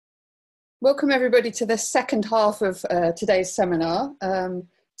Welcome everybody to the second half of today's seminar.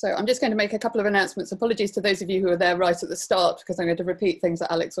 So I'm just going to make a couple of announcements. Apologies to those of you who were there right at the start because I'm going to repeat things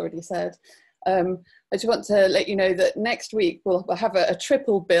that Alex already said. I just want to let you know that next week we'll have a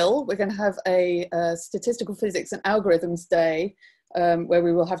triple bill. We're going to have a Statistical Physics and Algorithms Day where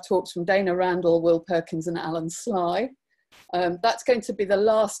we will have talks from Dana Randall, Will Perkins and Alan Sly. That's going to be the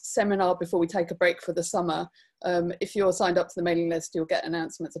last seminar before we take a break for the summer. If you're signed up to the mailing list, you'll get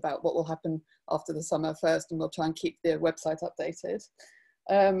announcements about what will happen after the summer first, and we'll try and keep the website updated.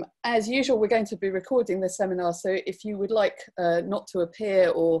 As usual, we're going to be recording this seminar, so if you would like not to appear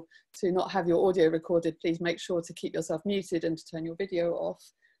or to not have your audio recorded, please make sure to keep yourself muted and to turn your video off.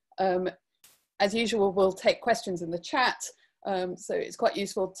 As usual, we'll take questions in the chat, so it's quite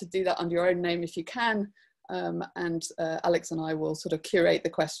useful to do that under your own name if you can. Alex and I will sort of curate the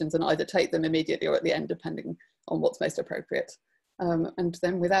questions and either take them immediately or at the end, depending on what's most appropriate. And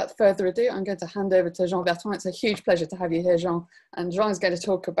then without further ado, I'm going to hand over to Jean Bertoin. It's a huge pleasure to have you here, Jean. And Jean is going to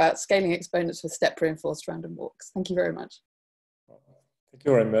talk about scaling exponents for step-reinforced random walks. Thank you very much. Thank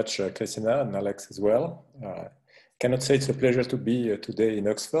you very much, Christina and Alex as well. Cannot say it's a pleasure to be today in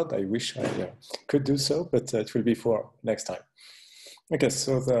Oxford. I wish I could do so, but it will be for next time. Okay,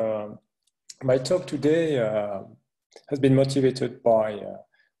 so my talk today has been motivated by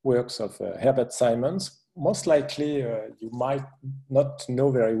works of Herbert Simons. Most likely, you might not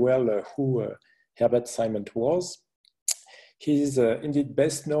know very well who Herbert Simons was. He's indeed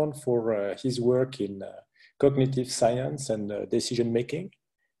best known for his work in cognitive science and decision making.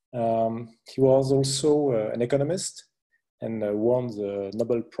 He was also an economist and won the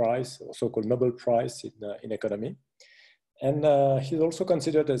Nobel Prize, or so-called Nobel Prize in economy. And he's also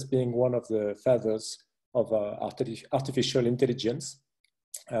considered as being one of the fathers of artificial intelligence.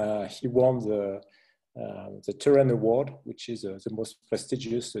 He won the Turing Award, which is the most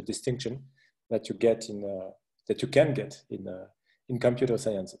prestigious distinction that you get that you can get in computer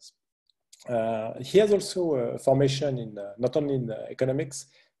sciences. He has also a formation in not only in economics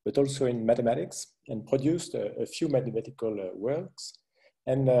but also in mathematics, and produced a few mathematical works.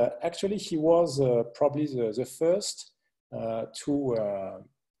 And actually, he was probably the first to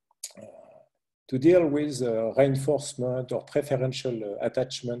deal with reinforcement or preferential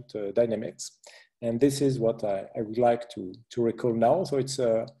attachment dynamics. And this is what I would like to recall now. So it's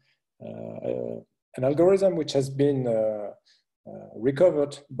an algorithm which has been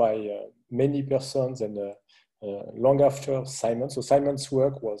recovered by many persons and long after Simons. So Simons'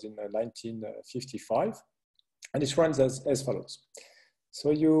 work was in 1955, and it runs as follows.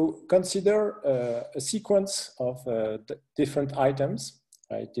 So you consider a sequence of different items.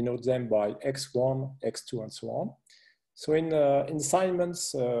 I denote them by x1, x2, and so on. So in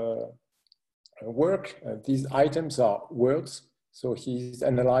Simons' work, these items are words. So he's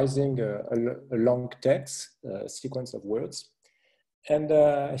analyzing a long text sequence of words. And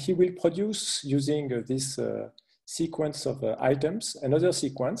he will produce, using this sequence of items, another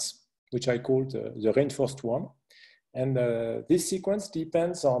sequence, which I called the reinforced one. And this sequence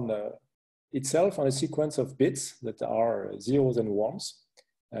depends on itself on a sequence of bits that are zeros and ones.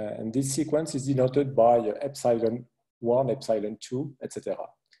 And this sequence is denoted by epsilon 1, epsilon 2, etc.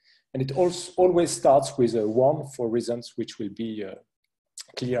 And it also always starts with a 1 for reasons which will be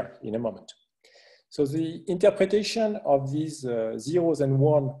clear in a moment. So the interpretation of these zeros and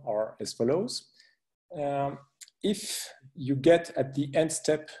 1 are as follows. If you get at the end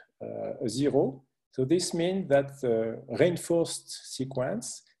step a 0, so this means that the reinforced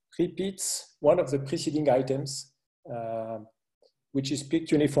sequence repeats one of the preceding items, which is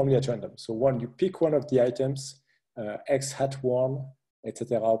picked uniformly at random. So you pick one of the items, x hat 1,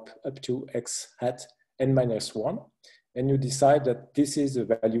 etc., up to x hat n minus 1, and you decide that this is the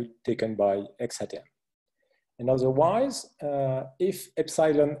value taken by x hat n. And otherwise, if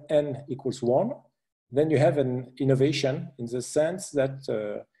epsilon n equals 1, then you have an innovation in the sense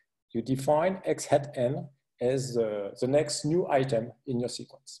that you define x hat n as the next new item in your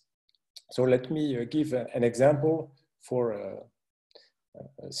sequence. So let me give an example for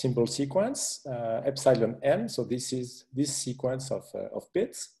a simple sequence, epsilon n. So this is this sequence of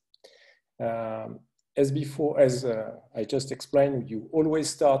bits. As before, as I just explained, you always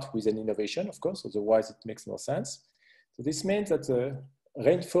start with an innovation, of course, otherwise it makes no sense. So this means that the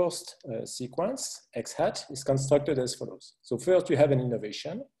reinforced sequence, x hat, is constructed as follows. So first you have an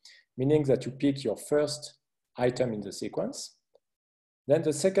innovation, meaning that you pick your first item in the sequence. Then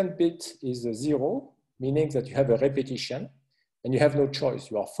the second bit is a 0, meaning that you have a repetition and you have no choice.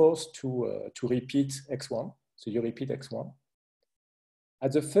 You are forced to repeat x1, so you repeat x1.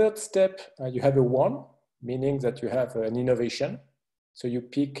 At the third step, you have a 1, meaning that you have an innovation. So you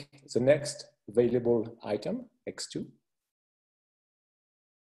pick the next available item, x2.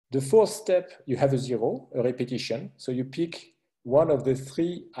 The fourth step, you have a 0, a repetition. So you pick one of the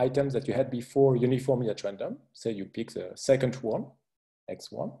 3 items that you had before uniformly at random. Say you pick the second one,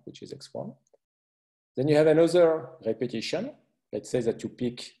 x1, which is x1. Then you have another repetition. Let's say that you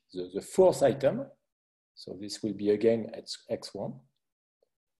pick the 4th item. So this will be again x1.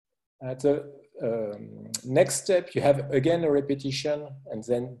 At the next step, you have again a repetition. And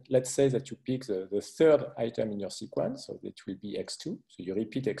then let's say that you pick the 3rd item in your sequence. So it will be x2. So you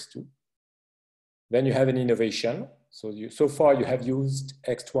repeat x2. Then you have an innovation. So far you have used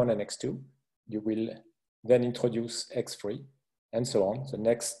x1 and x2. You will then introduce x3 and so on. The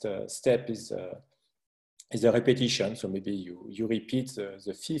next step is a repetition. So maybe you repeat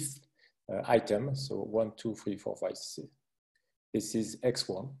the 5th item. So 1, 2, 3, 4, 5, 6. This is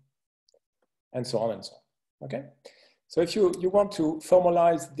x1 and so on and so on. Okay. So if you want to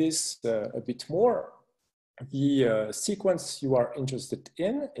formalize this a bit more, the sequence you are interested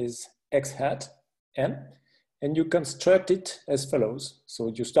in is x hat n, and you construct it as follows.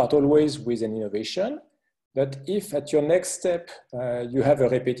 So you start always with an innovation, but if at your next step you have a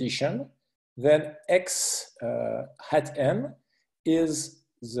repetition, then x hat n is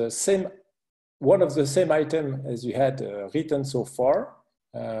the same, one of the same item as you had written so far,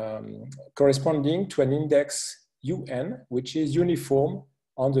 corresponding to an index un, which is uniform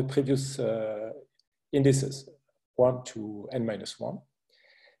on the previous indices, 1 to n minus 1.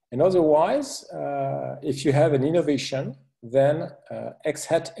 And otherwise, if you have an innovation, then x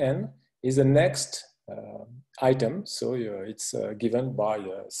hat n is the next item. So it's given by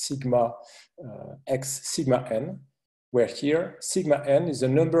sigma x sigma n, where here sigma n is the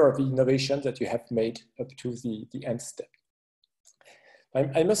number of innovations that you have made up to the nth step.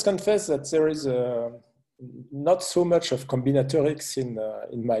 I must confess that there is not so much of combinatorics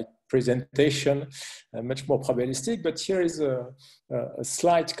in my presentation, much more probabilistic, but here is a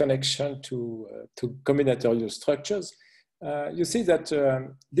slight connection to combinatorial structures. You see that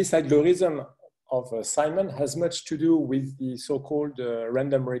this algorithm of Simon has much to do with the so-called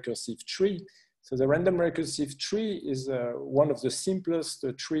random recursive tree. So the random recursive tree is one of the simplest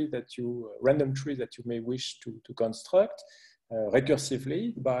random tree that you may wish to construct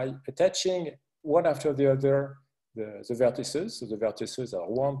recursively by attaching one after the other the vertices. So the vertices are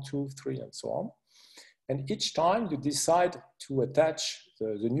 1, 2, 3, and so on. And each time you decide to attach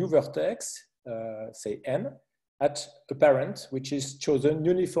the new vertex, say n, at a parent which is chosen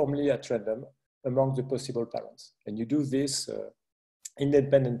uniformly at random among the possible parents. And you do this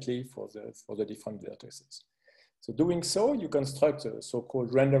independently for the different vertices. So doing so, you construct a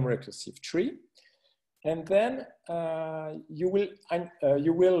so-called random recursive tree. And then you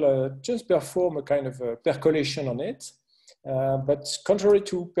will just perform a kind of a percolation on it. But contrary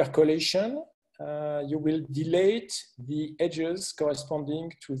to percolation, you will delete the edges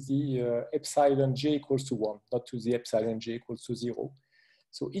corresponding to the epsilon j equals to 1, not to the epsilon j equals to 0.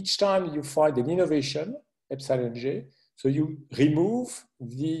 So each time you find an innovation, epsilon j, so you remove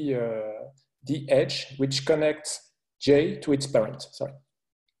the edge which connects j to its parent. Sorry.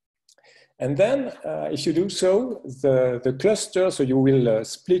 And then, if you do so, the cluster, so you will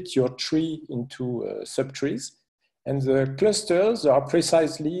split your tree into subtrees, and the clusters are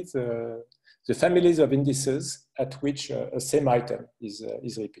precisely the families of indices at which a same item is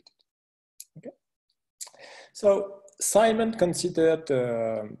repeated. Okay. So Simon considered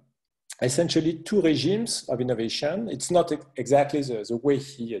essentially 2 regimes of innovation. It's not exactly the way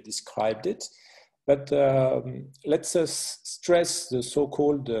he described it, but let's stress the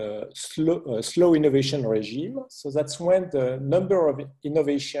so-called slow innovation regime. So that's when the number of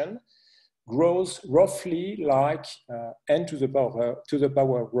innovation grows roughly like n to the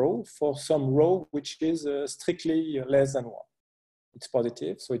power rho for some rho which is strictly less than 1. It's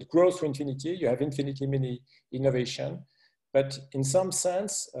positive, so it grows to infinity. You have infinitely many innovation, but in some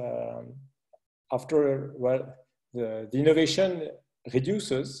sense, after the innovation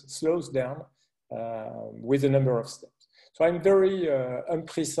slows down with the number of steps. So I'm very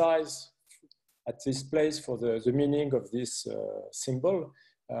imprecise at this place for the meaning of this symbol,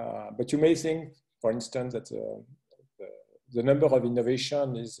 but you may think, for instance, that the number of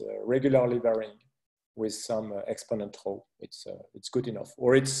innovation is regularly varying with some exponent rho. It's good enough,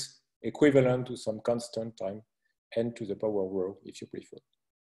 or it's equivalent to some constant time n to the power rho, if you prefer.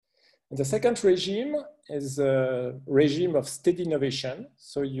 And the second regime is a regime of steady innovation.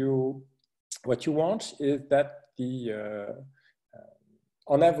 So what you want is that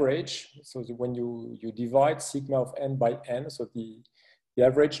on average, so when you divide sigma of n by n, so the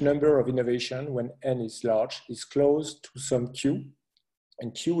average number of innovation when n is large is close to some q.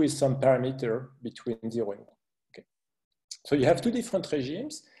 and q is some parameter between 0 and 1. Okay. So you have two different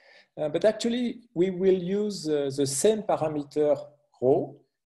regimes, but actually we will use the same parameter rho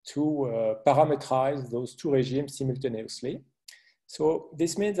to parameterize those two regimes simultaneously. So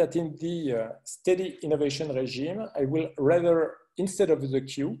this means that in the steady innovation regime, I will rather, instead of the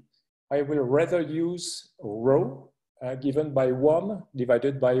q, I will rather use rho given by 1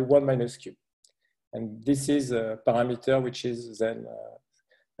 divided by 1 minus q. And this is a parameter which is then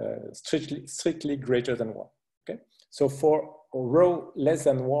strictly greater than 1. Okay? So for rho less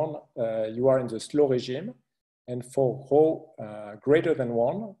than 1, you are in the slow regime. And for rho greater than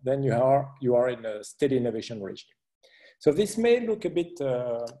 1, then you are in a steady innovation regime. So this may look a bit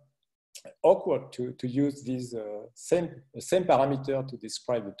awkward to use these same parameter to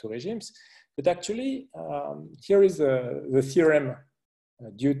describe the two regimes, but actually here is the theorem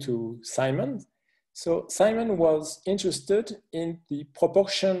due to Simon. So Simon was interested in the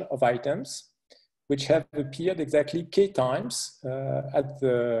proportion of items which have appeared exactly k times at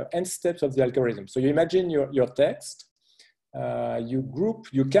the end steps of the algorithm. So you imagine your text,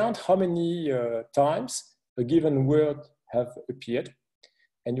 you count how many times a given word have appeared,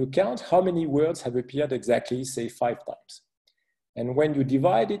 and you count how many words have appeared exactly, say, 5 times. And when you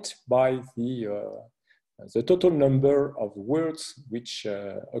divide it by the total number of words which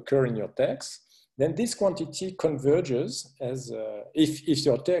occur in your text, then this quantity converges as if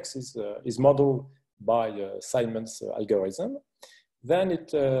your text is modeled by Simon's algorithm, then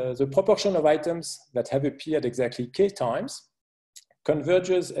the proportion of items that have appeared exactly k times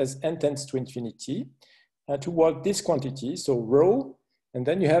converges as n tends to infinity toward this quantity, so rho, and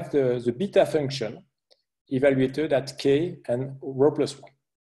then you have the beta function evaluated at k and rho plus 1.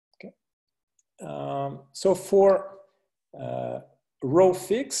 Okay. So for rho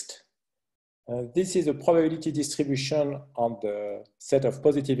fixed, this is a probability distribution on the set of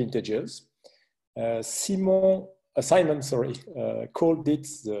positive integers. Simon called it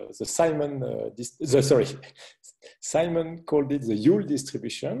Simon called it the Yule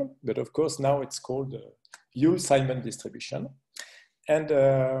distribution, but of course now it's called Yule-Simon distribution. And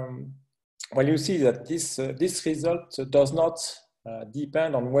well, you see that this result does not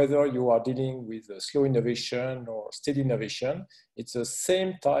depend on whether you are dealing with slow innovation or steady innovation. It's the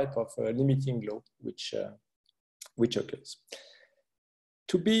same type of limiting law which occurs.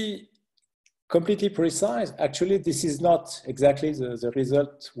 To be completely precise, actually, this is not exactly the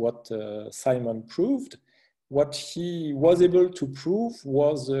result what Simon proved. What he was able to prove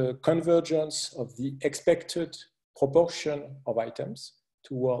was a convergence of the expected proportion of items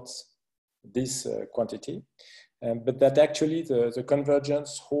towards this quantity, but that actually the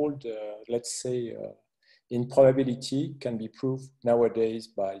convergence hold, let's say, in probability can be proved nowadays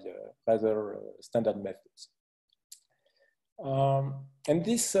by rather standard methods. And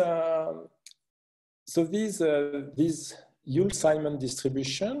this, so these Yule-Simon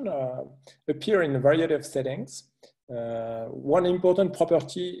distribution appear in a variety of settings. One important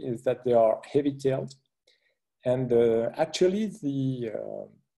property is that they are heavy-tailed, and actually the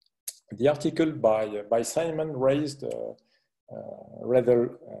article by Simon raised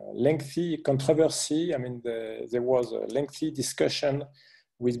rather lengthy controversy. I mean, there was a lengthy discussion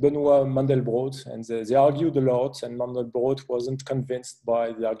with Benoit Mandelbrot, and they argued a lot, and Mandelbrot wasn't convinced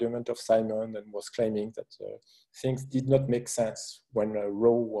by the argument of Simon and was claiming that things did not make sense when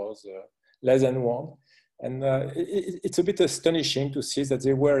rho was less than 1. And it's a bit astonishing to see that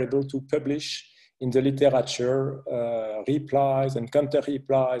they were able to publish in the literature replies and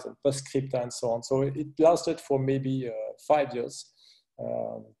counter-replies and postscripta and so on. So it lasted for maybe 5 years.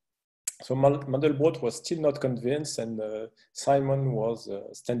 So Mandelbrot was still not convinced, and Simon was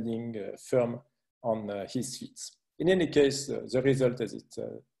standing firm on his feet. In any case, the result as it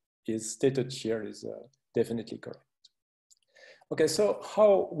is stated here is definitely correct. Okay, so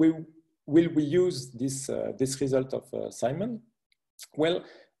how will we use this result of Simon? Well,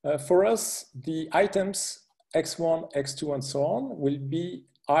 for us, the items x1, x2, and so on will be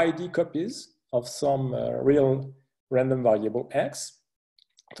i.i.d. copies of some real random variable x.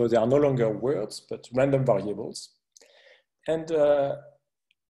 So they are no longer words, but random variables. And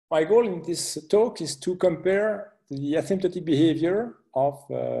my goal in this talk is to compare the asymptotic behavior of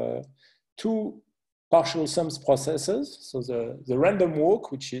two partial sums processes. So the random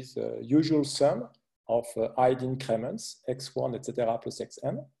walk, which is the usual sum of i.i.d. increments, x1, etc., plus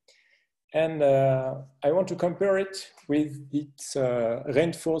xn. And I want to compare it with its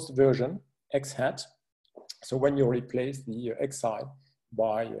reinforced version, x hat. So when you replace the xi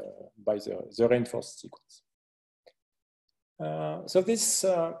by the reinforced sequence. So this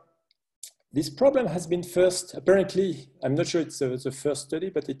This problem has been first, apparently, I'm not sure it's the first study,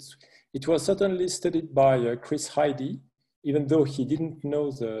 but it was certainly studied by Chris i.i.d, even though he didn't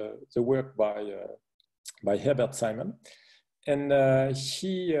know the work by Herbert Simon. And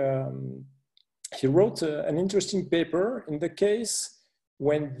he wrote an interesting paper in the case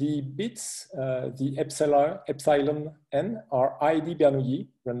when the bits, the epsilon n, are i.i.d Bernoulli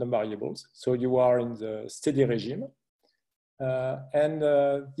random variables. So you are in the steady regime. And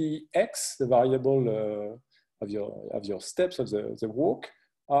the x, the variable of your steps of the walk,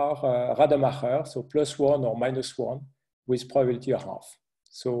 are Rademacher, so +1 or -1 with probability of half.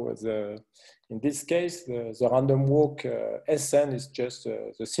 So in this case, the random walk Sn is just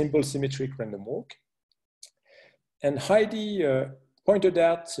the simple symmetric random walk. And Heidi pointed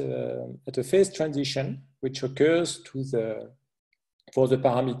out at a phase transition, which occurs for the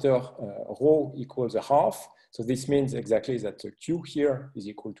parameter rho equals a half. So this means exactly that the Q here is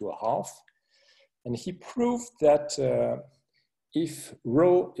equal to a half. And he proved that if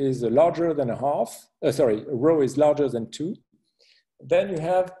rho is larger than a half, rho is larger than 2, then you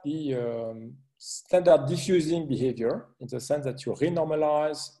have the standard diffusing behavior in the sense that you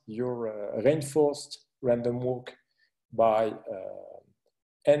renormalize your reinforced random walk by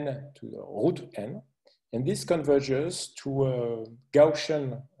n to the root n. And this converges to a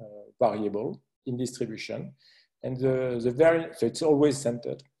Gaussian variable in distribution. And the variance, so it's always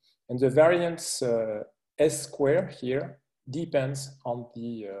centered. And the variance S square here depends on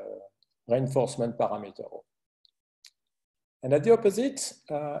the reinforcement parameter. And at the opposite,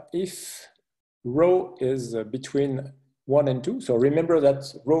 if rho is between 1 and 2, so remember that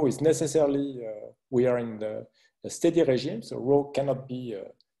rho is necessarily, we are in a steady regime, so rho cannot be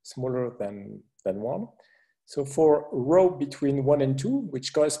smaller than 1. So for rho between 1 and 2,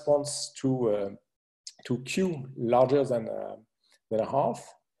 which corresponds to Q larger than a half,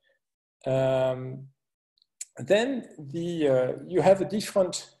 then you have a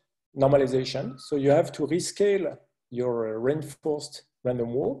different normalization. So you have to rescale your reinforced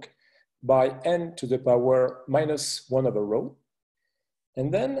random walk by n to the power -1 over rho.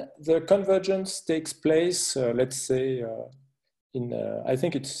 And then the convergence takes place, let's say, I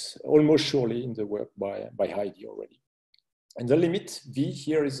think it's almost surely in the work by Heidi already. And the limit V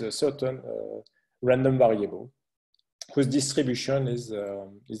here is a certain random variable whose distribution is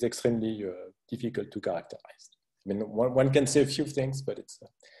extremely difficult to characterize. I mean, one can say a few things, but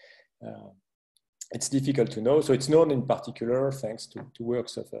it's difficult to know. So it's known in particular, thanks to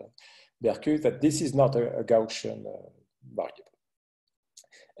works of Bertoin, that this is not a Gaussian variable.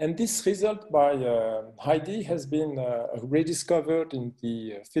 And this result by Heidi has been rediscovered in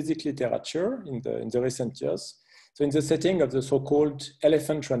the physics literature in the recent years. So in the setting of the so-called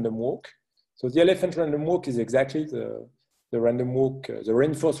elephant random walk. So the elephant random walk is exactly the random walk, the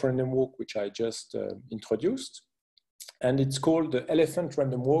reinforced random walk, which I just introduced. And it's called the elephant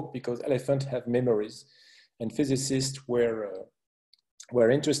random walk because elephants have memories, and physicists were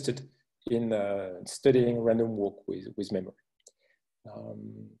interested in studying random walk with memory.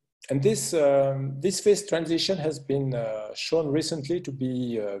 And this phase transition has been shown recently to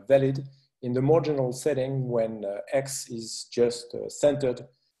be valid in the more general setting when X is just centered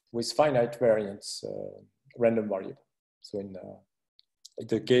with finite variance random variable. So in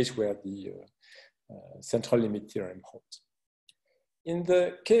the case where the central limit theorem holds. In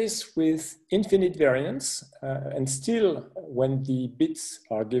the case with infinite variance, and still when the bits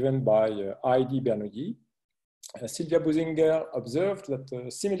are given by i.i.d Bernoulli, Sylvia Businger observed that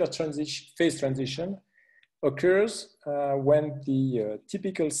a similar phase transition occurs when the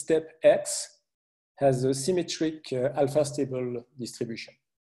typical step X has a symmetric alpha stable distribution.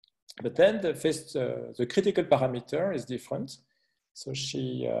 But then the critical parameter is different. So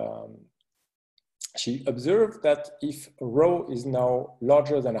she observed that if rho is now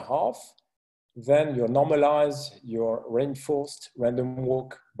larger than a half, then you normalize your reinforced random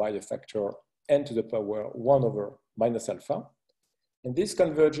walk by a factor n to the power 1 over minus alpha. And this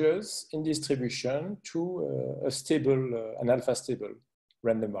converges in distribution to a stable, an alpha stable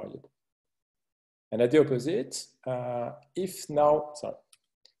random variable. And at the opposite, if now,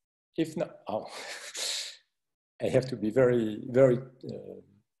 I have to be very, very,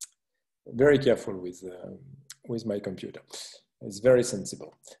 very careful with my computer. It's very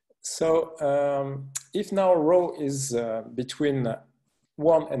sensible. So if now rho is between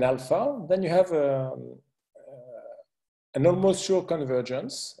 1 and alpha, then you have an almost sure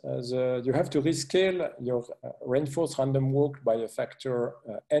convergence. You have to rescale your reinforced random walk by a factor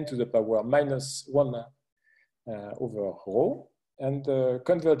n to the power -1 over rho. And the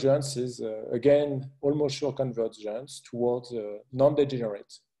convergence is, again, almost sure convergence towards a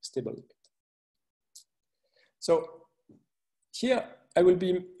non-degenerate stable limit. So here I will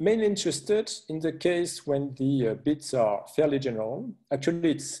be mainly interested in the case when the bits are fairly general.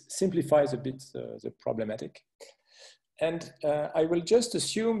 Actually, it simplifies a bit the problematic. And I will just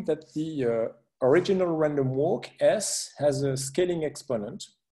assume that the original random walk S has a scaling exponent,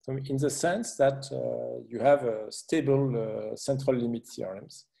 in the sense that you have a stable central limit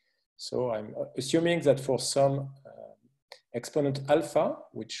theorems. So I'm assuming that for some exponent alpha,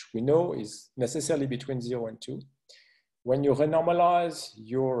 which we know is necessarily between 0 and 2, when you renormalize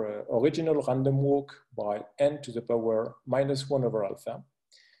your original random walk by n to the power -1 over alpha,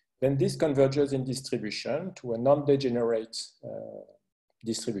 then this converges in distribution to a non-degenerate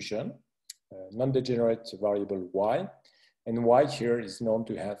distribution, non-degenerate variable y, and y here is known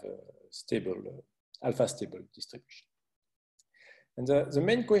to have a stable, alpha stable distribution. And the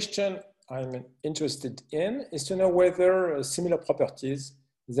main question I'm interested in is to know whether similar properties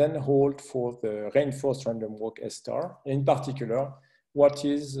then hold for the reinforced random walk S star. In particular, what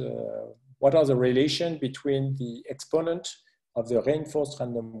are the relation between the exponent of the reinforced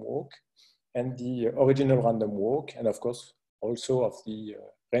random walk and the original random walk, and of course also of the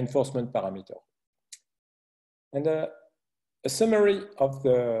reinforcement parameter. And a summary of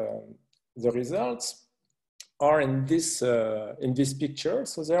the results are in this picture.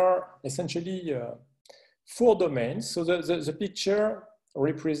 So there are essentially 4 domains. So the picture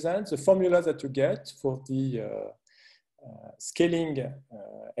represents the formula that you get for the scaling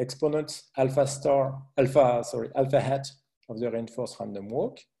exponent alpha hat of the reinforced random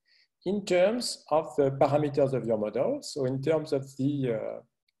walk in terms of the parameters of your model. So in terms of the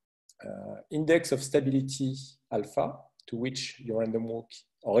index of stability alpha, to which your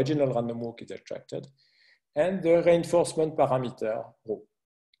original random walk is attracted, and the reinforcement parameter rho.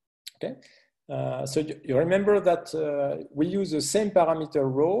 Okay, so you remember that we use the same parameter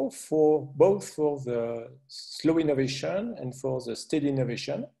rho for both for the slow innovation and for the steady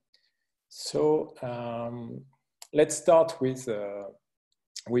innovation. So let's start with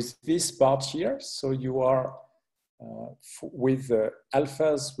this part here. So you are with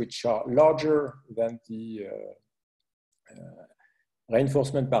alphas which are larger than the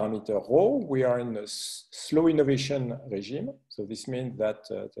reinforcement parameter rho. We are in a slow innovation regime. So this means that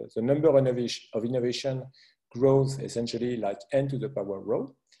the number of innovation grows essentially like n to the power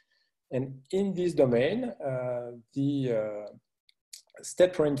rho. And in this domain, the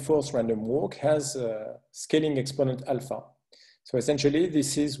step reinforced random walk has a scaling exponent alpha. So essentially,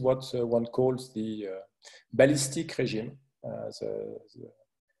 this is what one calls the ballistic regime.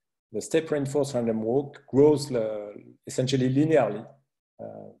 The step reinforced random walk grows essentially linearly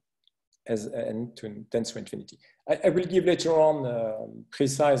as n tends to infinity. I will give later on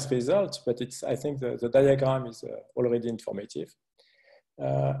precise results, but I think the diagram is already informative.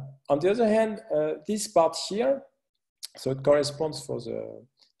 On the other hand, this part here, so it corresponds for the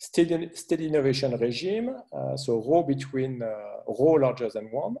steady innovation regime, so rho between rho larger than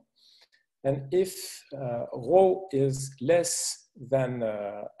 1. And if rho is less than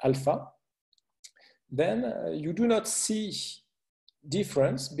alpha, then you do not see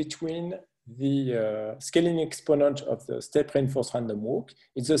difference between the scaling exponent of the step reinforced random walk.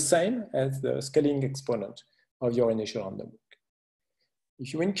 It's the same as the scaling exponent of your initial random walk.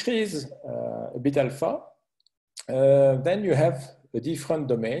 If you increase a bit alpha, then you have a different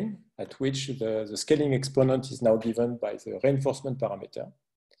domain at which the scaling exponent is now given by the reinforcement parameter.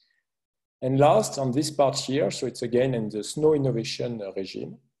 And last, on this part here, so it's again in the slow innovation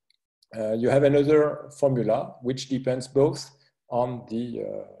regime, you have another formula which depends both on the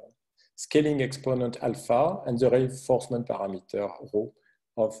scaling exponent alpha and the reinforcement parameter rho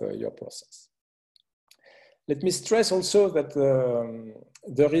of your process. Let me stress also that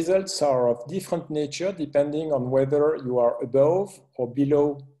the results are of different nature depending on whether you are above or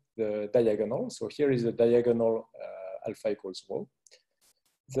below the diagonal. So here is the diagonal alpha equals rho.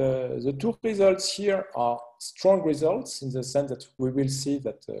 The 2 results here are strong results in the sense that we will see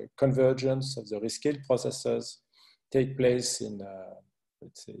that the convergence of the rescaled processes take place in,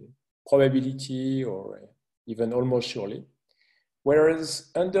 let's say, probability or even almost surely.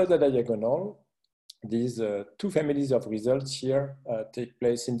 Whereas under the diagonal, these 2 families of results here take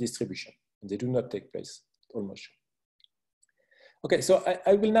place in distribution. They do not take place almost surely. Okay, so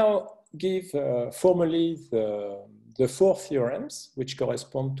I will now give formally the 4 theorems, which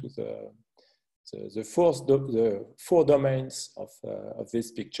correspond to the 4 domains of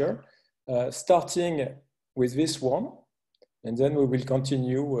this picture, starting with this one, and then we will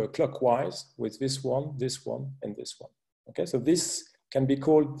continue clockwise with this one, and this one. Okay, so this can be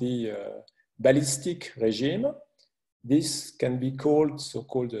called the ballistic regime. This can be called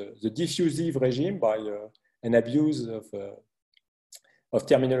so-called the diffusive regime by an abuse of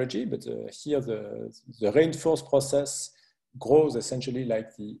terminology, but here the reinforced process grows essentially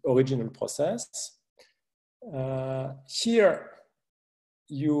like the original process. Here,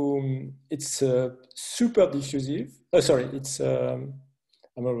 it's super diffusive. Oh, sorry,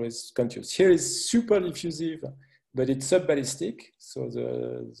 I'm always confused. Here is super diffusive, but it's sub-ballistic. So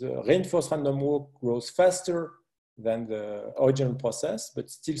the reinforced random walk grows faster than the original process, but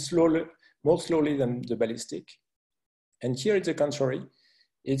still more slowly than the ballistic. And here it's the contrary.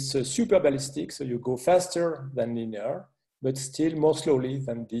 It's super ballistic, so you go faster than linear, but still more slowly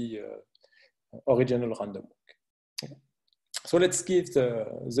than the original random walk. Okay. So let's give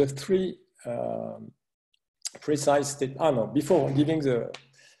the three precise statements. Before giving the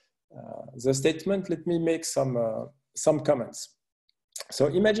statement, let me make some comments. So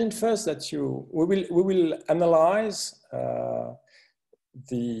imagine first that we will analyze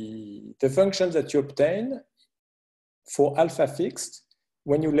the functions that you obtain for alpha fixed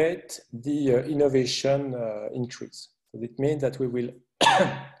when you let the innovation increase. So it means that we will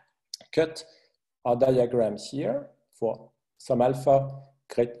cut our diagram here for some alpha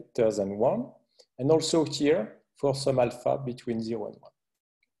greater than 1, and also here for some alpha between 0 and 1.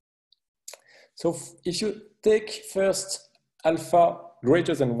 So if you take first alpha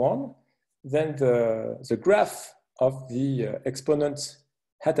greater than 1, then the graph of the exponent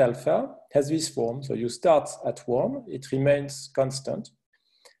at alpha has this form. So you start at 1, it remains constant.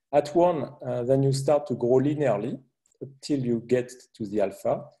 At 1, then you start to grow linearly until you get to the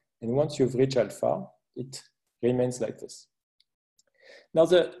alpha. And once you've reached alpha, it remains like this. Now,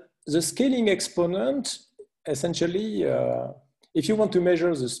 the scaling exponent, essentially, if you want to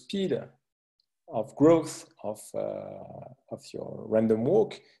measure the speed of growth of your random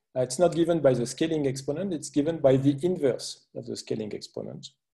walk, it's not given by the scaling exponent, it's given by the inverse of the scaling exponent.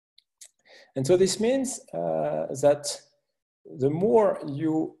 And so this means that the more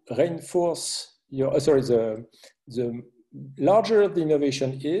you reinforce your, the larger the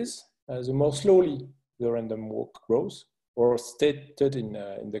innovation is, the more slowly the random walk grows, or stated in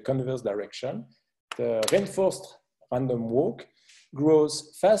the converse direction, the reinforced random walk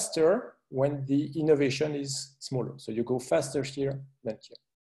grows faster when the innovation is smaller. So you go faster here than here.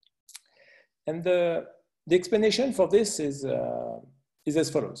 And the explanation for this is as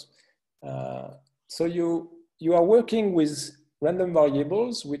follows. So you are working with random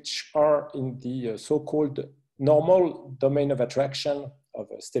variables which are in the so-called normal domain of attraction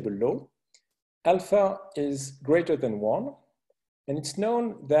of a stable law. Alpha is greater than 1, and it's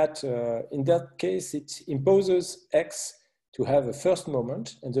known that in that case it imposes x to have a first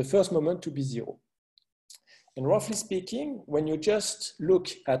moment, and the first moment to be 0. And roughly speaking, when you just look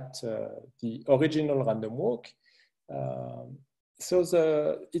at the original random walk,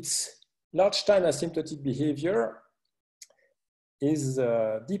 its large time asymptotic behavior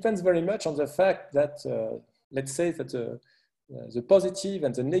depends very much on the fact that, let's say that the positive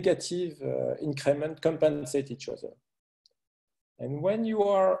and the negative increment compensate each other. And when you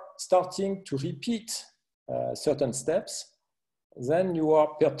are starting to repeat certain steps, then you are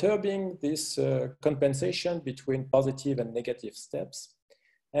perturbing this compensation between positive and negative steps,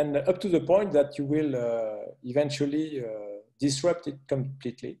 and up to the point that you will eventually disrupt it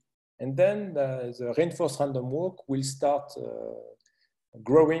completely. And then the reinforced random walk will start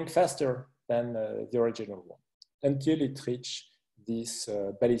growing faster than the original one until it reaches this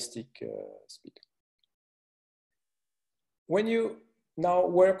ballistic speed. When you now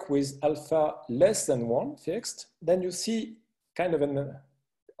work with alpha less than 1 fixed, then you see kind of an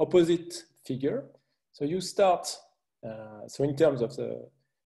opposite figure. So you start, so in terms of the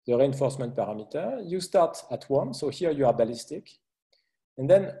reinforcement parameter, you start at 1. So here you are ballistic. And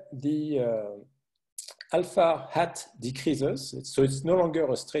then the alpha hat decreases. So it's no longer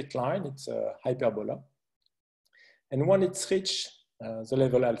a straight line, it's a hyperbola. And when it's reached the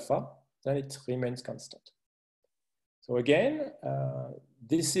level alpha, then it remains constant. So again,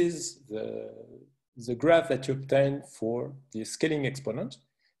 this is the graph that you obtain for the scaling exponent.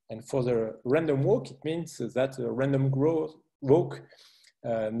 And for the random walk, it means that the random walk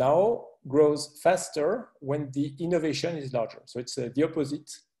now grows faster when the innovation is larger. So it's the opposite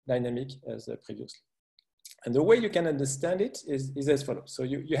dynamic as previously. And the way you can understand it is as follows. So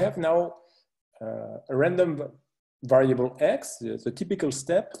you have now a random variable x, the typical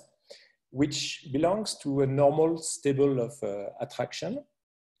step, which belongs to a normal stable of attraction.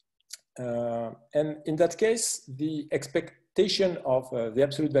 And in that case, the expectation of the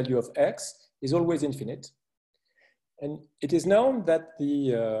absolute value of x is always infinite. And it is known that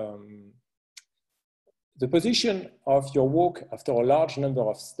the position of your walk after a large number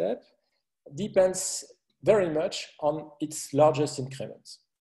of steps depends very much on its largest increments.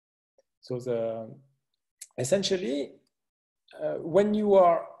 So essentially, when you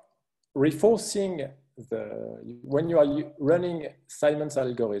are reinforcing when you are running Simon's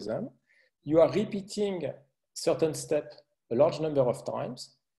algorithm, you are repeating certain step a large number of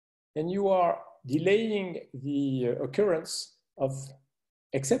times, and you are delaying the occurrence of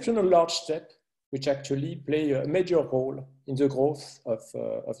exceptional large steps, which actually play a major role in the growth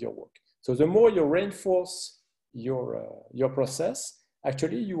of your work. So the more you reinforce your process,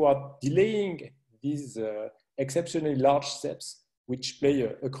 actually you are delaying these exceptionally large steps, which play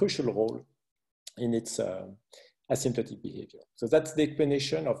a crucial role in its asymptotic behavior. So that's the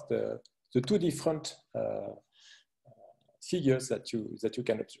explanation of the two different figures that you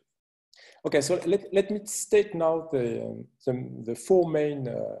can observe. Okay, so let me state now the four main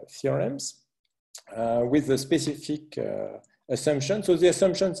theorems with the specific assumptions. So the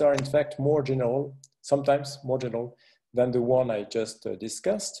assumptions are in fact more general, sometimes more general than the one I just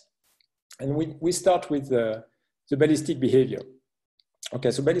discussed. And we start with the ballistic behavior.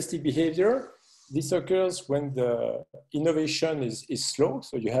 Okay, so ballistic behavior, this occurs when the innovation is slow.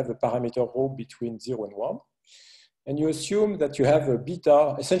 So you have a parameter rho between 0 and 1. And you assume that you have a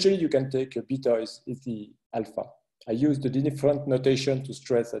beta. Essentially, you can take a beta is the alpha. I use the different notation to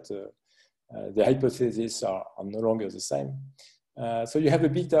stress that the hypotheses are no longer the same. So you have a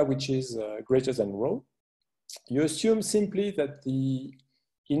beta which is greater than rho. You assume simply that the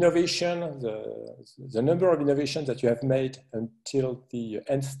innovation, the number of innovations that you have made until the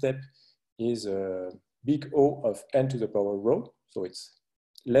nth step is big O of n to the power rho. So it's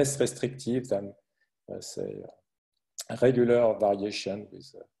less restrictive than, say, regular variation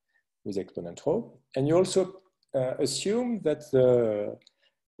with exponent rho. And you also assume that the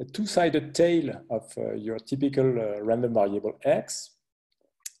two-sided tail of your typical random variable x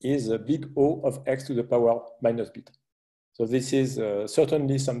is a big O of x to the power minus beta. So this is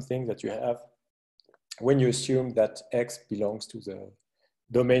certainly something that you have when you assume that x belongs to the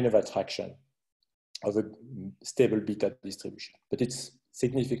domain of attraction of a stable beta distribution, but it's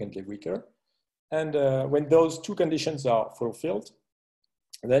significantly weaker. And when those two conditions are fulfilled,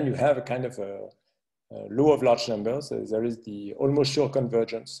 then you have a kind of a law of large numbers. There is the almost sure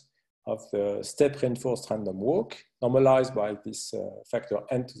convergence of the step reinforced random walk, normalized by this factor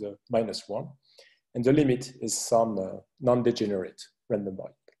n to the minus 1. And the limit is some non-degenerate random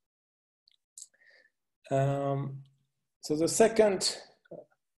variable. So the second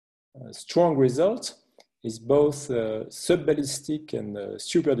strong result is both sub-ballistic and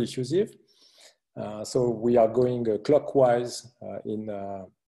super diffusive. So we are going clockwise in the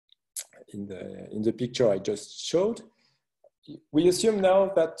picture I just showed. We assume now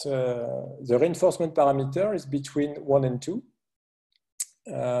that the reinforcement parameter is between 1 and 2.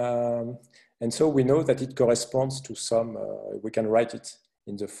 And so we know that it corresponds to some, we can write it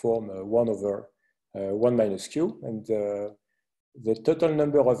in the form 1 over 1 minus q. And the total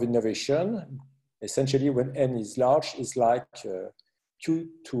number of innovation, essentially when n is large, is like q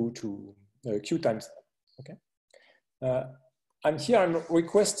times n. Okay. I'm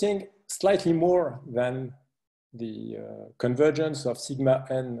requesting slightly more than the convergence of sigma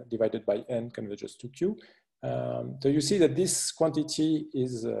n divided by n converges to q. So you see that this quantity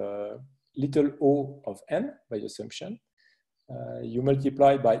is little o of n by assumption. You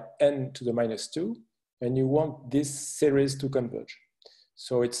multiply by n to the minus 2, and you want this series to converge.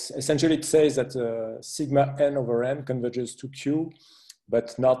 So it's essentially, it says that sigma n over n converges to q,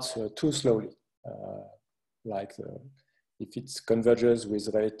 but not too slowly. Like if it converges with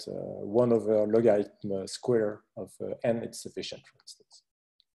rate 1 over logarithm square of n, it's sufficient, for instance.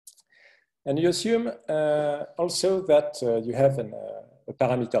 And you assume also that you have a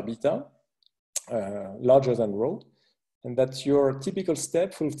parameter beta larger than rho, and that your typical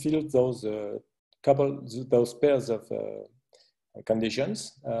step fulfills those pairs of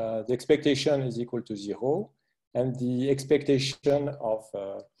conditions. The expectation is equal to 0, and the expectation of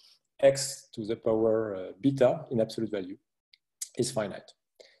x to the power beta in absolute value is finite.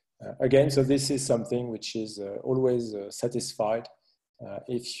 Again, so this is something which is always satisfied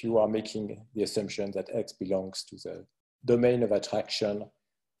if you are making the assumption that x belongs to the domain of attraction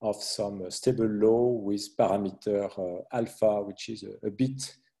of some stable law with parameter alpha, which is a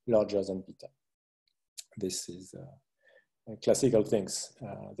bit larger than beta. This is classical things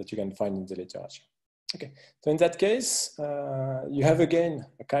that you can find in the literature. Okay, so in that case, you have again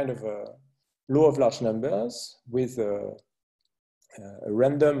a kind of a law of large numbers with a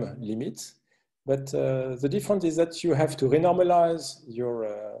random limit, but the difference is that you have to renormalize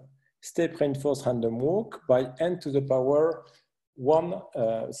your step reinforced random walk by n to the power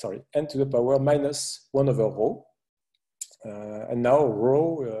n to the power minus 1 over rho. And now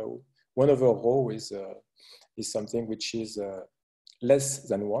rho, 1 over rho is something which is less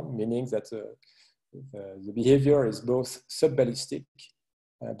than 1, meaning that the behavior is both subballistic,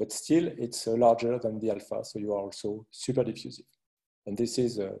 but still it's larger than the alpha, so you are also super diffusive. And this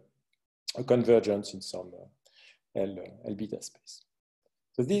is a convergence in some L beta space.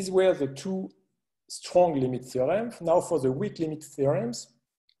 So these were the two strong limit theorems. Now for the weak limit theorems,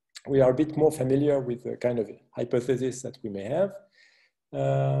 we are a bit more familiar with the kind of hypothesis that we may have.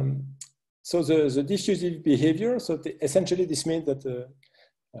 So the diffusive behavior, so essentially this means that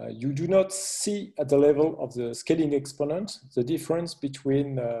you do not see at the level of the scaling exponent the difference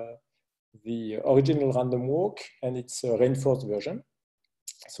between the original random walk and its reinforced version.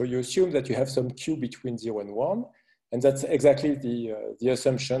 So you assume that you have some q between 0 and 1, and that's exactly the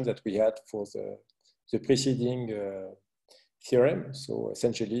assumption that we had for the preceding theorem. So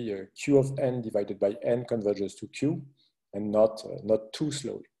essentially q of n divided by n converges to q, and not too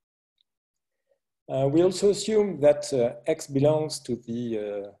slowly. We also assume that x belongs to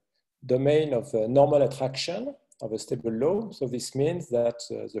the domain of normal attraction of a stable law. So this means that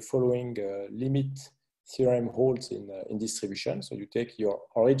the following limit theorem holds in distribution. So you take your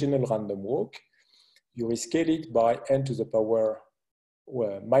original random walk, you rescale it by n to the power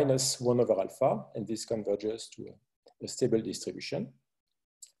minus 1 over alpha, and this converges to a stable distribution.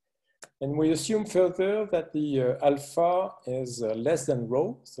 And we assume further that the alpha is less than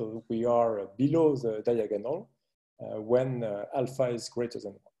rho, so we are below the diagonal when alpha is greater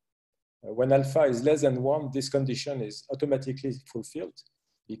than 1. When alpha is less than 1, this condition is automatically fulfilled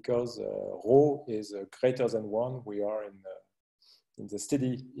because rho is greater than 1. We are in the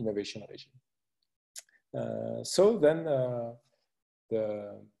steady innovation regime. So then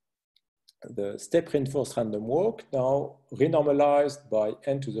the step reinforced random walk, now renormalized by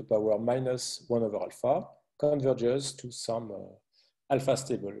n to the power minus 1 over alpha, converges to some alpha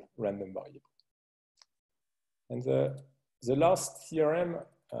stable random variable. And the last theorem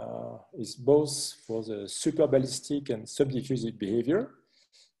is both for the superballistic and subdiffusive behavior.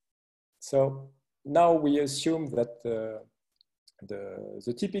 So now we assume that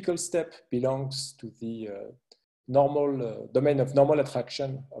the typical step belongs to the normal domain of normal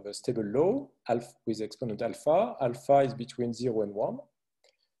attraction of a stable law with exponent alpha. Alpha is between 0 and 1.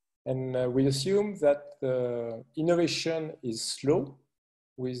 And we assume that the innovation is slow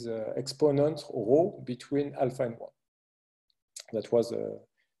with exponent rho between alpha and 1. That was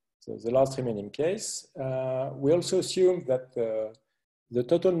the last remaining case. We also assume that the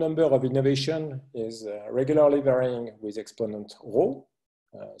total number of innovation is regularly varying with exponent rho.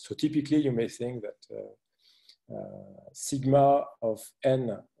 So typically you may think that sigma of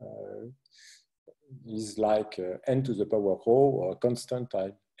n is like n to the power rho, or a constant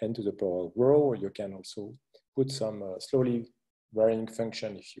type n to the power of rho, or you can also put some slowly varying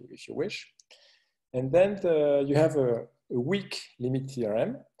function if you wish. And then you have a weak limit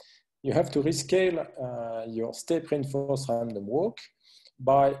theorem. You have to rescale your step reinforced random walk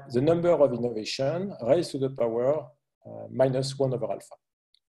by the number of innovation raised to the power minus 1 over alpha.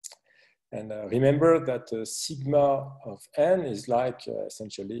 And remember that sigma of n is like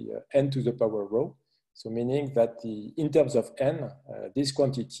essentially n to the power rho. So meaning that in terms of n, this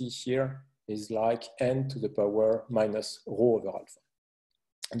quantity here is like n to the power minus rho over alpha.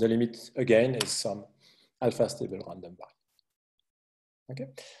 And the limit again is some alpha stable random variable. Okay.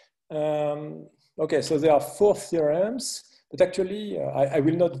 Okay, so there are 4 theorems, but actually I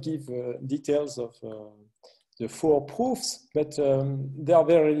will not give details of the 4 proofs, but they are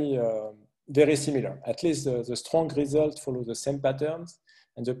very similar. At least the strong result follows the same patterns,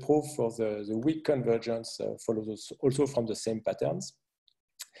 and the proof for the weak convergence follows also from the same patterns.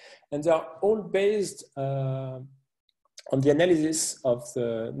 And they are all based on the analysis of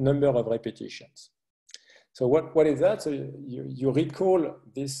the number of repetitions. So what is that? So you recall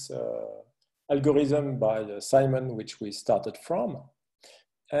this algorithm by Simon, which we started from.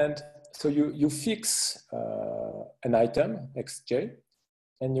 And so you fix an item, xj,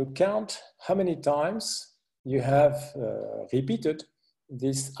 and you count how many times you have repeated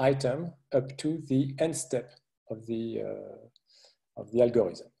this item up to the n step of the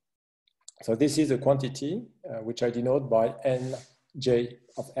algorithm. So this is a quantity which I denote by nj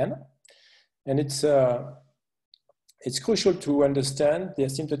of n. And it's crucial to understand the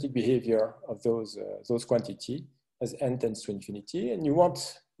asymptotic behavior of those quantities as n tends to infinity. And you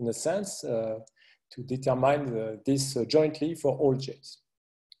want, in a sense, to determine this jointly for all j's.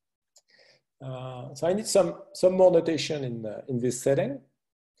 So I need some more notation in this setting.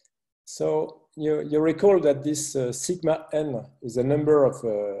 So you recall that this sigma n is a number of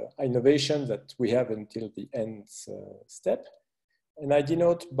innovations that we have until the nth step. And I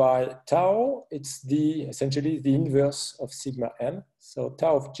denote by tau, it's essentially the inverse of sigma n. So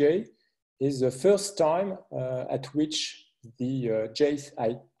tau of j is the first time at which the jth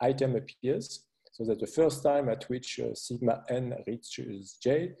item appears. So that's the first time at which sigma n reaches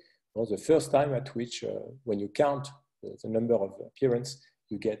j, or the first time at which, when you count the number of appearances,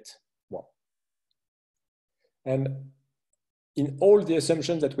 you get 1. And in all the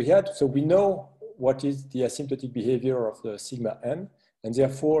assumptions that we had, so we know what is the asymptotic behavior of the sigma n, and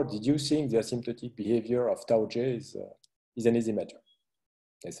therefore deducing the asymptotic behavior of tau j is an easy matter.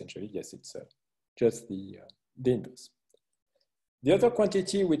 Essentially, yes, it's just the inverse. The other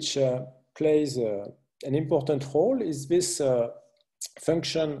quantity which plays an important role is this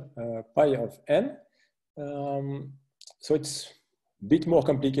function pi of n. So it's a bit more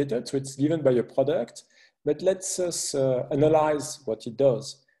complicated, so it's given by a product, but let's us analyze what it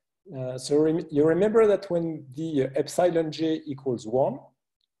does. So you remember that when the epsilon j equals 1,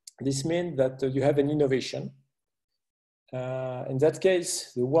 this means that you have an innovation. In that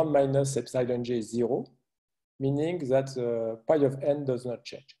case, the 1 minus epsilon j is 0, meaning that pi of n does not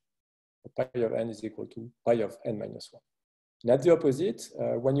change. Pi of n is equal to pi of n minus 1. And at the opposite,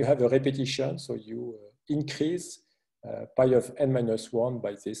 when you have a repetition, so you increase pi of n minus 1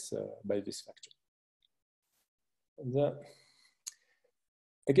 by this factor.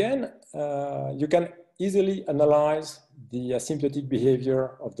 Again, you can easily analyze the asymptotic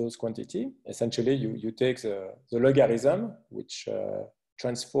behavior of those quantities. Essentially, you take the logarithm, which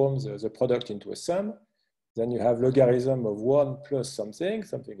transforms the product into a sum. Then you have logarithm of 1 plus something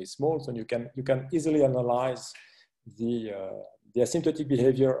is small, so you can easily analyze the asymptotic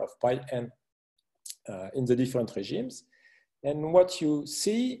behavior of pi n in the different regimes. And what you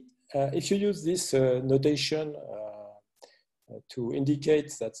see, if you use this notation to indicate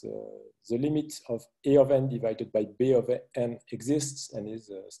that the limit of a of n divided by b of n exists and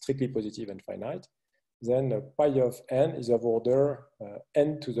is strictly positive and finite, then pi of n is of order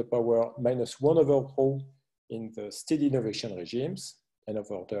n to the power minus 1 over rho in the steady innovation regimes, and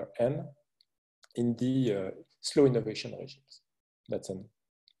of order n in the slow innovation regimes. That's an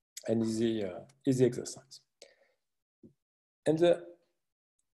easy exercise. And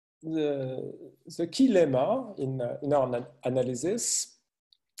the key lemma in our analysis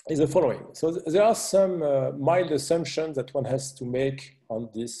is the following. So there are some mild assumptions that one has to make on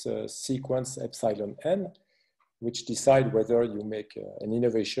this sequence epsilon n, which decide whether you make an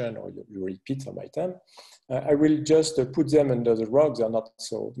innovation or you repeat some item. I will just put them under the rug. They're not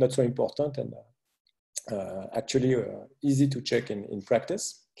so important and actually easy to check in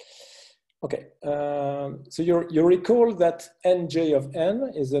practice. Okay, so you recall that nj of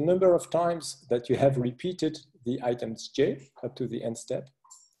n is the number of times that you have repeated the items j up to the n step.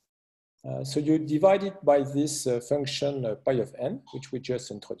 So you divide it by this function pi of n, which we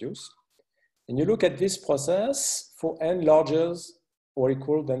just introduced. And you look at this process for n larger or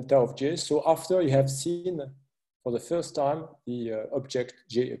equal than tau of j. So after you have seen for the first time the object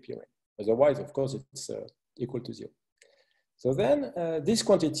j appearing. Otherwise, of course, it's equal to 0. So then this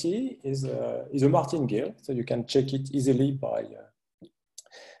quantity is a martingale. So you can check it easily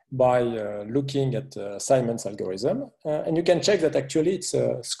by looking at Simon's algorithm. And you can check that actually it's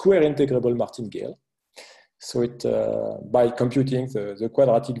a square integrable martingale. So it, by computing the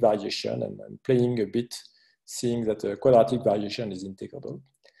quadratic variation and playing a bit, seeing that the quadratic variation is integrable.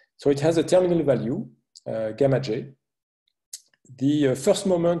 So it has a terminal value, gamma j. The first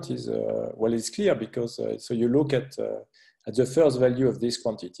moment is, well, it's clear because, so you look at the first value of this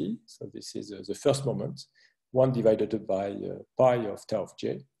quantity. So this is the first moment, 1 divided by pi of tau of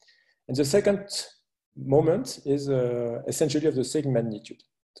j. And the second moment is essentially of the same magnitude.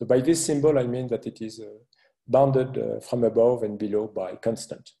 So by this symbol, I mean that it is bounded from above and below by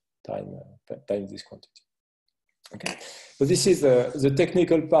constant time this quantity. Okay, so this is the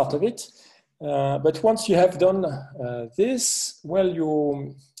technical part of it. But once you have done this, well,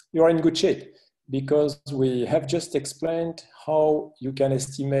 you are in good shape because we have just explained how you can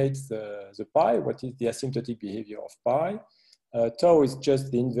estimate the pi, what is the asymptotic behavior of pi. Tau is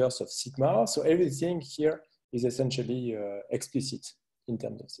just the inverse of sigma. So everything here is essentially explicit in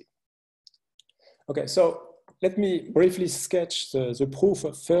terms of sigma. Okay, so let me briefly sketch the proof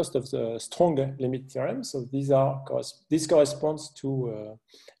first of the strong limit theorem. So this corresponds to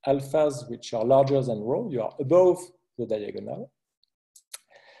alphas which are larger than rho. You are above the diagonal.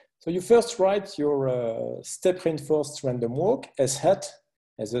 So you first write your step reinforced random walk S hat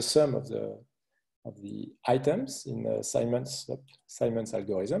as the sum of the items in Simon's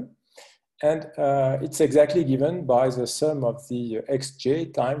algorithm. And it's exactly given by the sum of the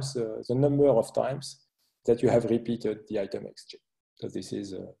xj times the number of times that you have repeated the item xj. So this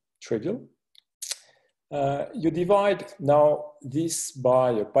is trivial. You divide now this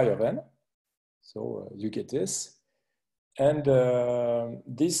by pi of n. So you get this. And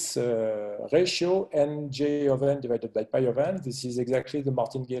this ratio nj of n divided by pi of n, this is exactly the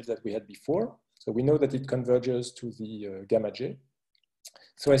martingale that we had before. So we know that it converges to the gamma j.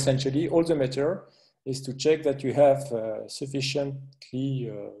 So essentially, all the matter is to check that you have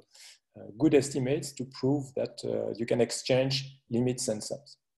sufficiently good estimates to prove that you can exchange limits and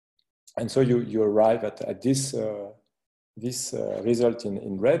sums. And so you arrive at this, this result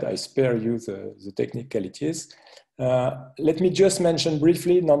in red. I spare you the technicalities. Let me just mention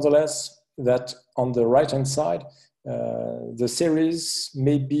briefly, nonetheless, that on the right-hand side, the series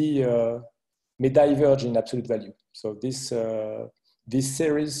may diverge in absolute value. So this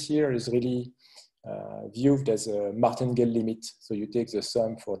series here is really viewed as a martingale limit. So you take the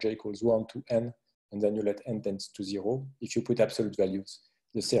sum for j equals 1 to n, and then you let n tends to 0. If you put absolute values,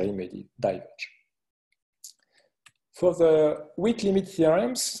 the series may diverge. For the weak limit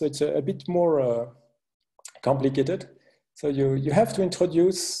theorems, so it's a bit more complicated. So you have to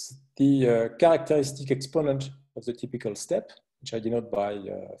introduce the characteristic exponent of the typical step, which I denote by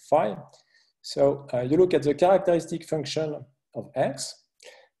phi. So you look at the characteristic function of x,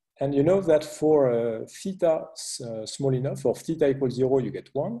 and you know that for theta small enough, for theta equals 0, you get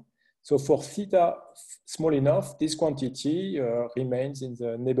 1. So for theta small enough, this quantity remains in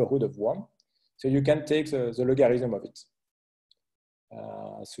the neighborhood of 1. So you can take the logarithm of it.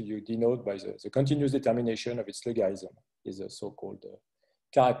 So you denote by the continuous determination of its logarithm is a so-called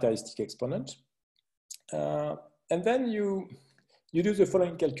characteristic exponent. And then you do the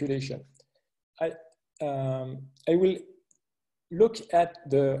following calculation. I will look at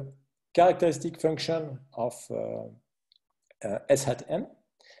the characteristic function of s hat n,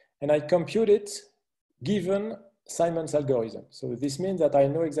 and I compute it given Simon's algorithm. So this means that I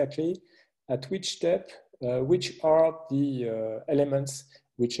know exactly at which step, which are the elements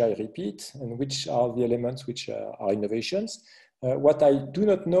which I repeat and which are the elements which are innovations. What I do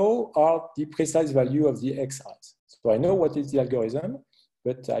not know are the precise value of the xi's. So I know what is the algorithm,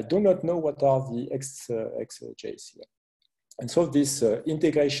 but I do not know what are the xj's here. And so this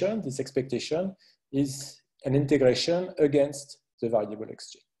integration, this expectation, is an integration against the variable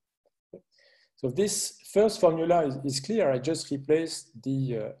xj. So this first formula is clear. I just replaced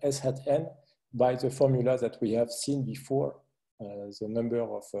the s hat n by the formula that we have seen before. The number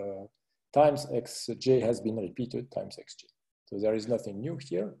of times xj has been repeated times xj. So there is nothing new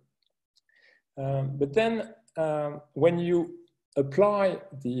here. But then when you apply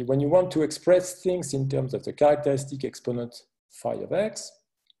when you want to express things in terms of the characteristic exponent phi of x,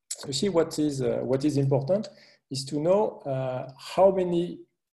 you see what is important is to know how many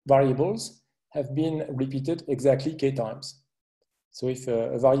variables have been repeated exactly k times. So if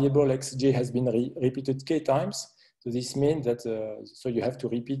a variable xj has been repeated k times, so this means that so you have to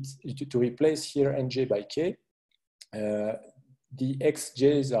replace here nj by k. The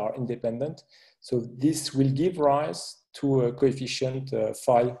xj's are independent, so this will give rise to a coefficient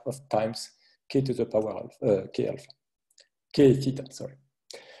phi of times k to the power of k theta, sorry.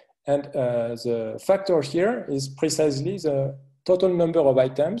 And the factor here is precisely the total number of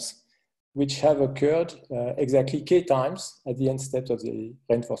items which have occurred exactly k times at the end step of the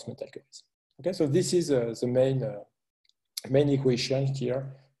reinforcement algorithm. Okay, so this is the main equation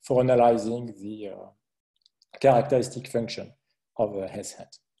here for analyzing the characteristic function of S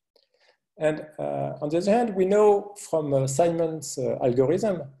hat. And on the other hand, we know from Simon's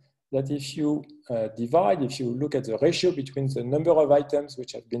algorithm that if you if you look at the ratio between the number of items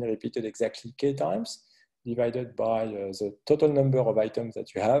which have been repeated exactly k times divided by the total number of items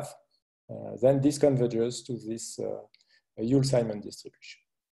that you have, then this converges to this Yule-Simon distribution.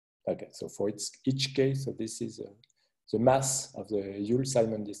 Okay, so for each case, so this is the mass of the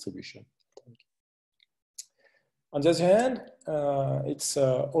Yule-Simon distribution. On the other hand, it's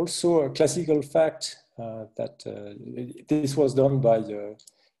also a classical fact that this was done by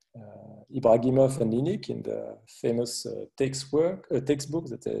Ibragimov and Linik in the famous textbook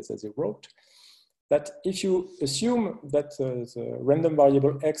that they wrote, that if you assume that the random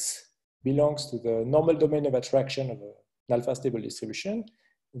variable x belongs to the normal domain of attraction of an alpha stable distribution,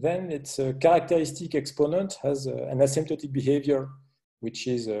 then its characteristic exponent has an asymptotic behavior, which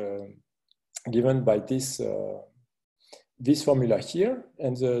is given by this formula here.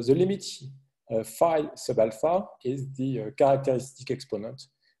 And the limit phi sub alpha is the characteristic exponent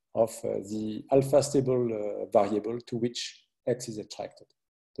of the alpha stable variable to which x is attracted.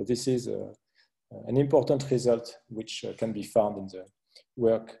 So this is an important result which can be found in the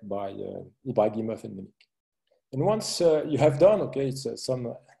work by Ibrahimov and Mimic. And once you have done, okay, it's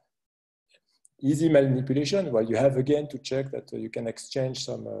some easy manipulation where you have again to check that you can exchange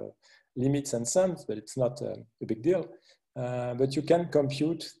some limits and sums, but it's not a big deal. But you can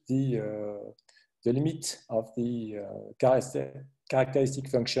compute the limit of the characteristic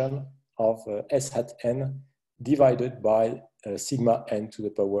function of s hat n divided by sigma n to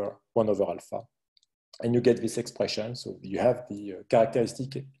the power 1 over alpha. And you get this expression. So you have the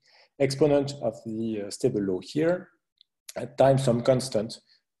characteristic exponent of the stable law here at times some constant,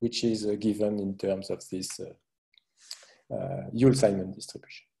 which is given in terms of this Yule-Simon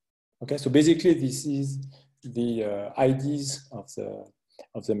distribution. Okay, so basically this is the IDs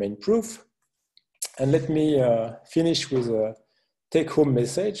of the main proof. And let me finish with a take-home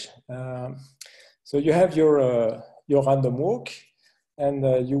message. So you have your random walk,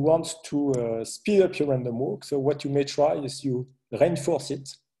 and you want to speed up your random walk. So what you may try is you reinforce it.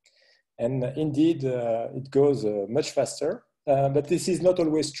 And indeed, it goes much faster, but this is not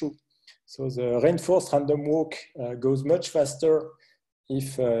always true. So the reinforced random walk goes much faster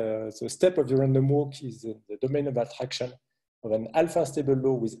if the step of the random walk is in the domain of attraction of an alpha stable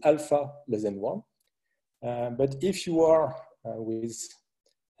law with alpha less than 1. But if you are with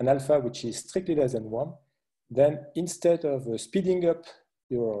an alpha which is strictly less than 1, then instead of speeding up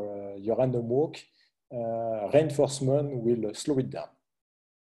your random walk, reinforcement will slow it down.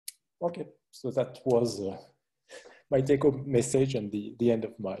 Okay, so that was my take-home message and the end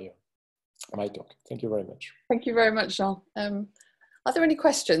of my talk. Thank you very much. Thank you very much, Jean. Are there any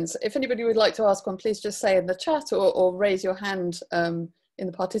questions? If anybody would like to ask one, please just say in the chat or raise your hand in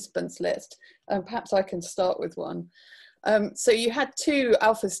the participants list. Perhaps I can start with one. So you had two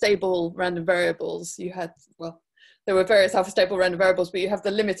alpha stable random variables. You had, well, there were various alpha stable random variables, but you have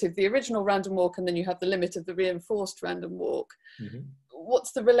the limit of the original random walk and then you have the limit of the reinforced random walk. Mm-hmm.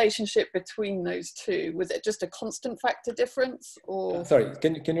 What's the relationship between those two? Was it just a constant factor difference, or? Sorry,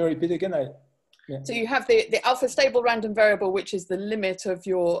 can you repeat again? Yeah. So you have the alpha stable random variable, which is the limit of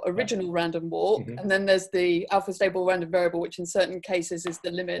your original random walk, mm-hmm. and then there's the alpha stable random variable, which in certain cases is the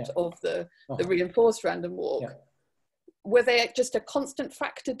limit of the reinforced random walk. Yeah. Were they just a constant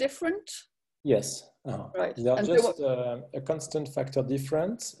factor different? Yes. Right. They are and just so a constant factor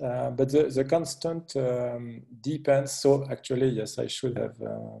difference, but the constant depends. So actually, yes, I should have.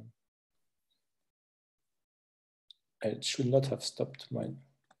 I should not have stopped my.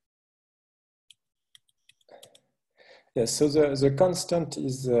 Yes. So the constant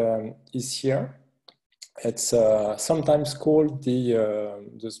is here. It's sometimes called the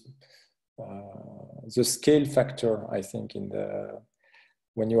scale factor. I think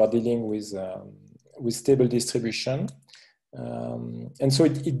when you are dealing with stable distribution. And so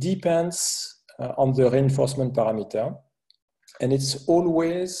it depends on the reinforcement parameter, and it's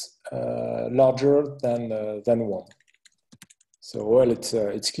always larger than 1. So, well,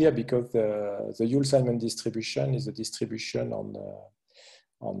 it's clear because the Yule-Simon distribution is a distribution on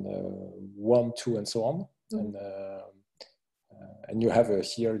 1, 2, and so on. Mm-hmm. And you have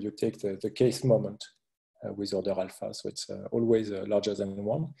here, you take the case moment with order alpha, so it's always larger than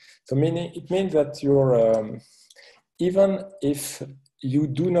 1. So it means that you're, even if you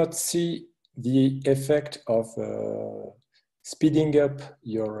do not see the effect of speeding up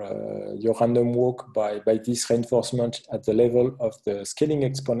your random walk by this reinforcement at the level of the scaling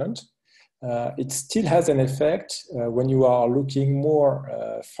exponent, it still has an effect when you are looking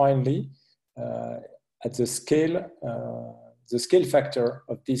more finely at the scale factor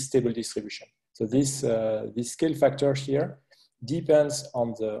of this stable distribution. So this scale factor here depends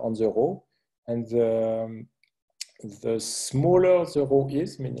on the row, and the smaller the row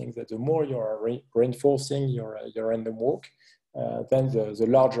is, meaning that the more you are reinforcing your random walk, then the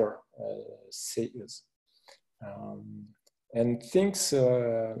larger C is. And things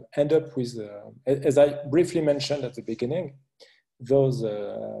end up with, as I briefly mentioned at the beginning, those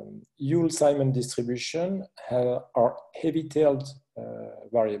Yule-Simon distribution are heavy-tailed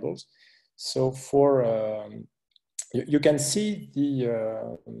variables. So for you can see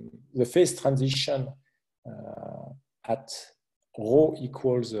the phase transition at rho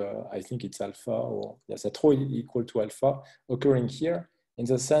equals I think it's alpha, or yes, at rho equal to alpha occurring here, in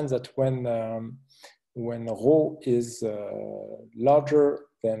the sense that when rho is larger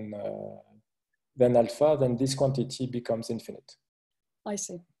than alpha, then this quantity becomes infinite. I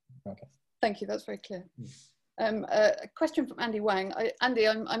see. Okay. Thank you. That's very clear. A question from Andy Wang. Andy,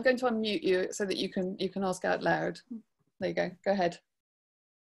 I'm going to unmute you so that you can ask out loud. There you go. Go ahead.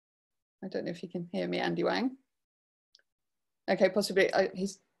 I don't know if you can hear me, Andy Wang. Okay, possibly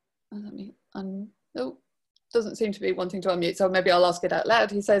he's let me oh, doesn't seem to be wanting to unmute, so maybe I'll ask it out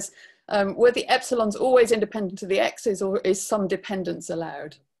loud. He says, were the epsilons always independent of the x's, or is some dependence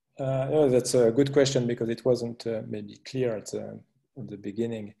allowed? No, that's a good question because it wasn't maybe clear at the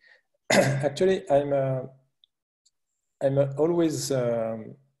beginning. Actually, I'm always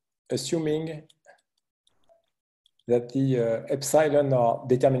assuming that the epsilon are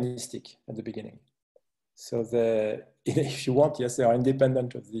deterministic at the beginning. So if you want, yes, they are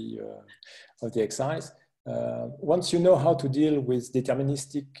independent of the xi's. Once you know how to deal with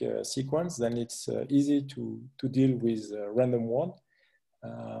deterministic sequence, then it's easy to deal with random one.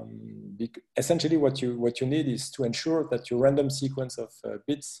 Essentially, what you need is to ensure that your random sequence of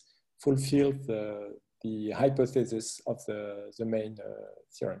bits fulfill the hypothesis of the main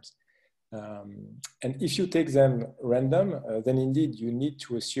theorems. And if you take them random, then indeed you need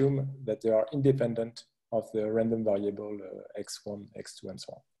to assume that they are independent of the random variable x1, x2, and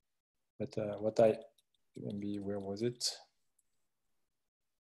so on. But maybe where was it?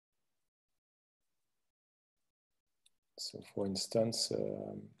 So for instance,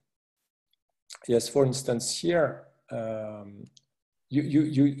 yes, for instance here,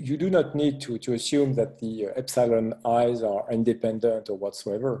 you do not need to assume that the epsilon i's are independent or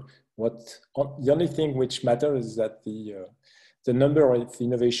whatsoever. The only thing which matters is that the number of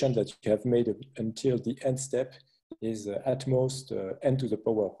innovation that you have made until the end step is at most n to the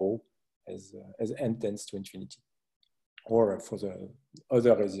power O as n tends to infinity. Or for the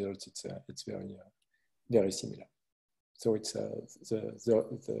other results, it's very similar. So it's the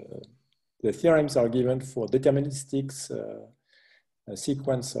theorems are given for deterministic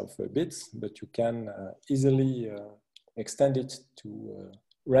sequence of bits, but you can easily extend it to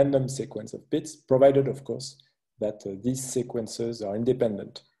random sequence of bits, provided, of course, that these sequences are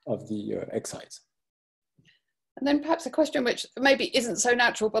independent of the xi's. And then perhaps a question which maybe isn't so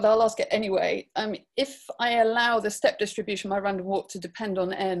natural, but I'll ask it anyway. If I allow the step distribution by random walk to depend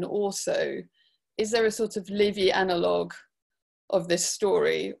on n also, is there a sort of Lévy analog of this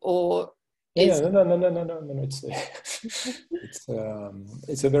story, or is... No.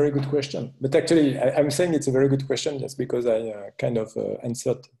 It's a very good question. But actually, I'm saying it's a very good question just because I kind of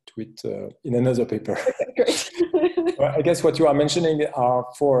answered to it in another paper. Okay, great. Well, I guess what you are mentioning are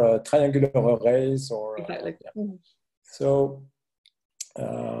for triangular arrays or... Exactly. Yeah.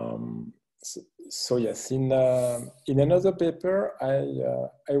 So yes, in another paper,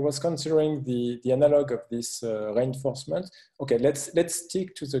 I was considering the analog of this reinforcement. Okay, let's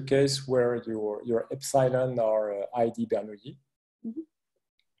stick to the case where your epsilon are i.i.d. Bernoulli.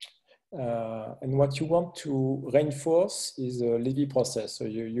 And what you want to reinforce is a Lévy process. So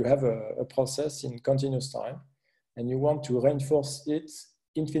you have a process in continuous time, and you want to reinforce it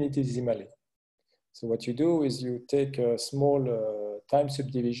infinitesimally. So what you do is you take a small time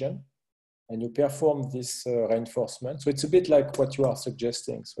subdivision, and you perform this reinforcement. So it's a bit like what you are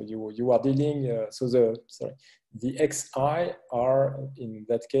suggesting. So you are dealing, the xi are, in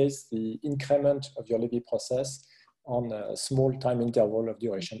that case, the increment of your Lévy process on a small time interval of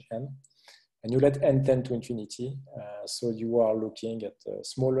duration n. And you let n tend to infinity. So you are looking at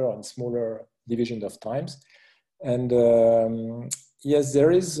smaller and smaller division of times. And yes,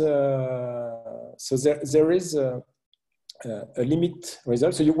 there is, there is a limit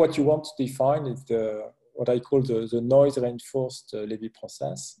result. So what you want to define is what I call the noise reinforced Lévy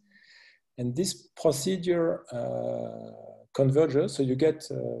process. And this procedure converges. So you get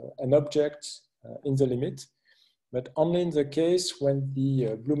an object in the limit, but only in the case when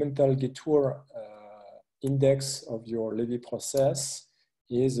the Blumenthal-Gettur index of your Lévy process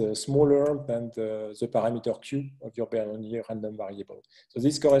is smaller than the parameter q of your Bernoulli random variable. So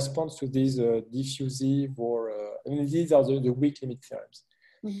this corresponds to these diffusive or, these are the weak limit theorems.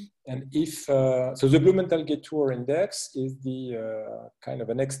 And if, so the Blumenthal-Gettur index is the kind of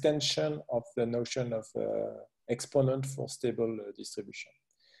an extension of the notion of exponent for stable distribution.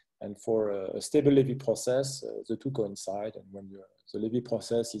 And for a stable Lévy process, the two coincide. And when the Lévy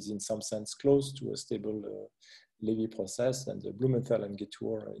process is in some sense close to a stable Lévy process, and the Blumenthal and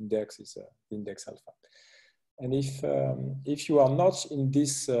Gettur index is the index alpha. And if you are not in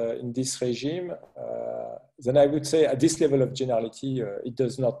this regime, then I would say at this level of generality, it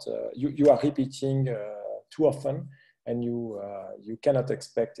does not. You are repeating too often, and you cannot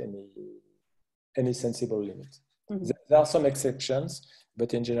expect any sensible limit. There are some exceptions,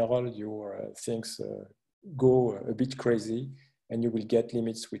 but in general, your things go a bit crazy, and you will get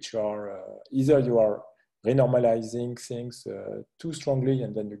limits which are either you are renormalizing things too strongly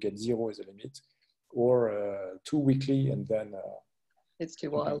and then you get 0 as a limit, or too weakly and then... it's too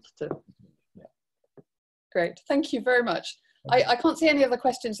wild to... Yeah. Great, thank you very much. I can't see any other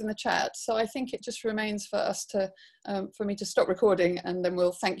questions in the chat, so I think it just remains for us to, for me to stop recording, and then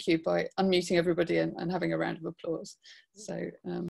we'll thank you by unmuting everybody and having a round of applause. So.